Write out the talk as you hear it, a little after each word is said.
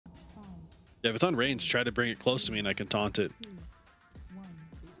Yeah, if it's on range, try to bring it close to me and I can taunt it.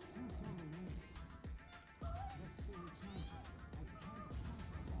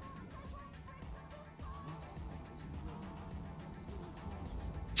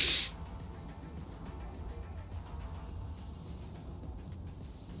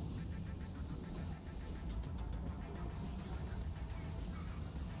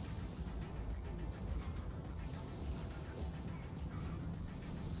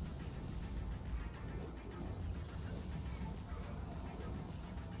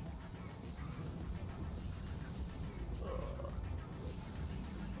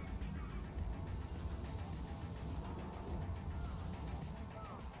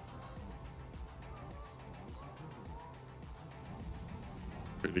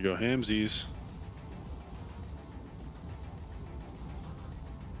 Ready to go hamsies.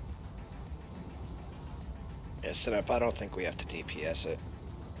 Yeah, Setup, I don't think we have to DPS it.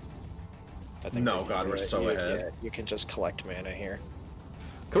 I think No, God, we're so ahead. Yeah, you can just collect mana here.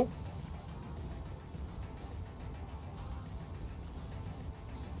 Cool.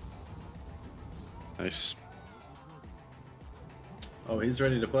 Nice. Oh, he's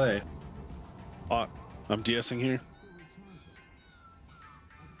ready to play. Oh, I'm DSing here.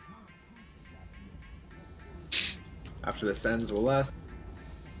 After this ends, we'll last.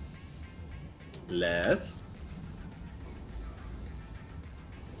 Last.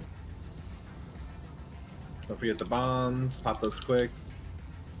 Don't forget the bombs. Pop those quick.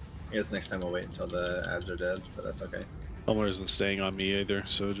 I guess next time we'll wait until the ads are dead, but that's okay. Elmer isn't staying on me either,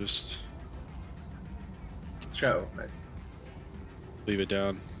 so just Let's go. Nice. leave it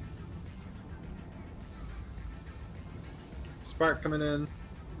down. Spark coming in.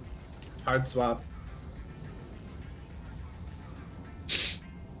 Hard swap.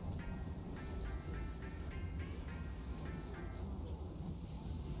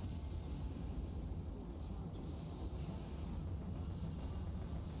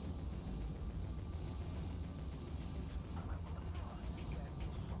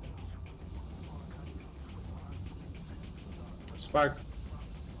 Spark.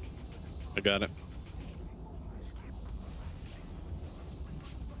 I got it.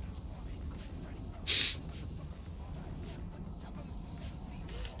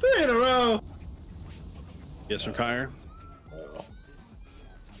 Three in a row. Yes, from Kyre.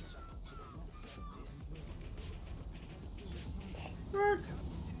 Spark.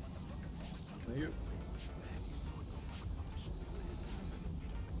 Thank you.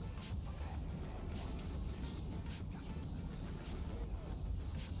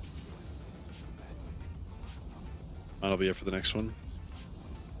 I'll be here for the next one.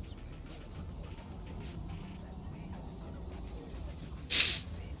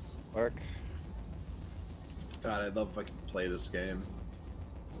 Mark. God, I'd love if I could play this game.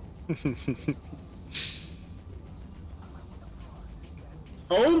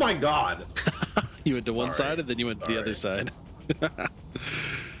 Oh my God! You went to one Sorry. side and then you went to the other side.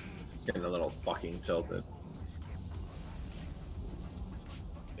 It's getting a little fucking tilted.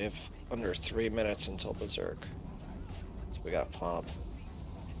 We have under 3 minutes until Berserk. So we got Pomp.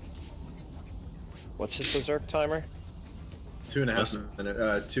 What's his Berserk timer? 2.5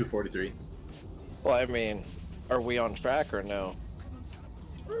 minutes. 2:43. Well, I mean, are we on track or no?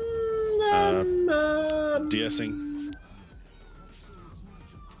 DSing.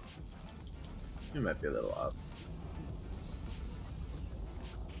 You might be a little up.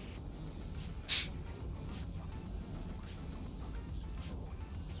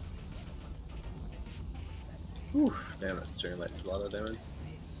 Whew, damn it, steering light is a lot of damage.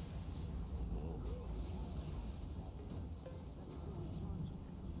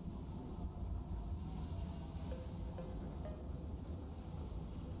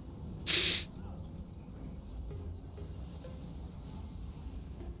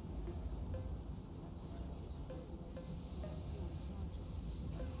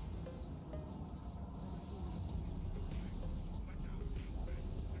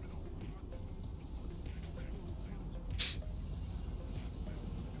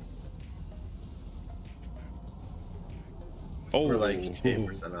 Oh, We're like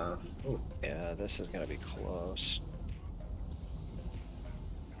 8% off. Oh. Yeah, this is gonna be close.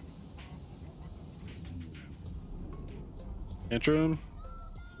 Tantrum.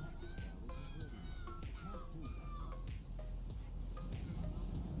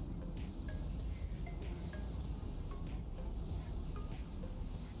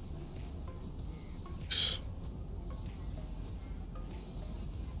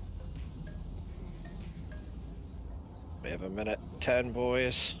 We have 1:10,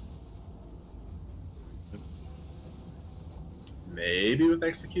 boys. Maybe with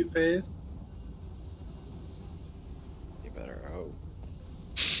execute phase.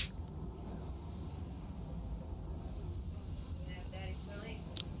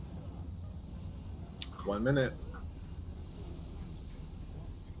 1 minute.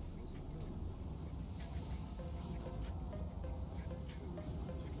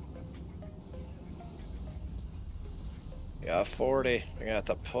 We got 40. We're gonna have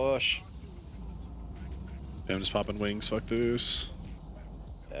to push. I'm just popping wings. Fuck this.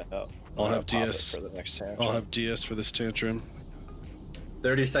 Yeah. I'll I'm have gonna pop it DS. for the next tantrum. I'll have DS for this tantrum.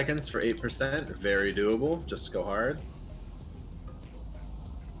 30 seconds for 8%. Very doable. Just go hard.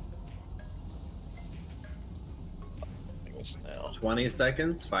 Now. 20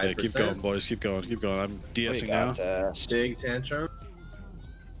 seconds. 5%. Yeah, keep going, boys. Keep going. Keep going. I'm DSing now. This. Big tantrum.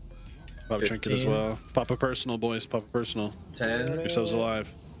 Pop a trinket as 15. well. Pop a personal, boys. Pop a personal. 10. Get yourselves alive.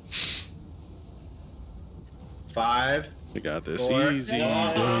 5. We got this. 4. Easy.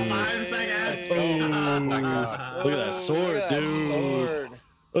 Oh, 5 seconds. Oh my God. Look at that sword, dude.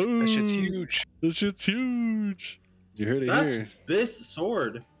 Oh, That shit's huge. This shit's huge. You heard it That's here. this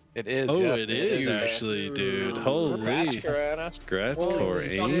sword. It is. Oh, yeah. it it's is huge. actually, dude. Ooh. Holy. Rat's for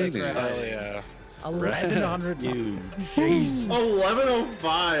aiming. Hell yeah. 1100. You. Jeez.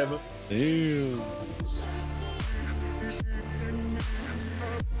 11:05. Damn.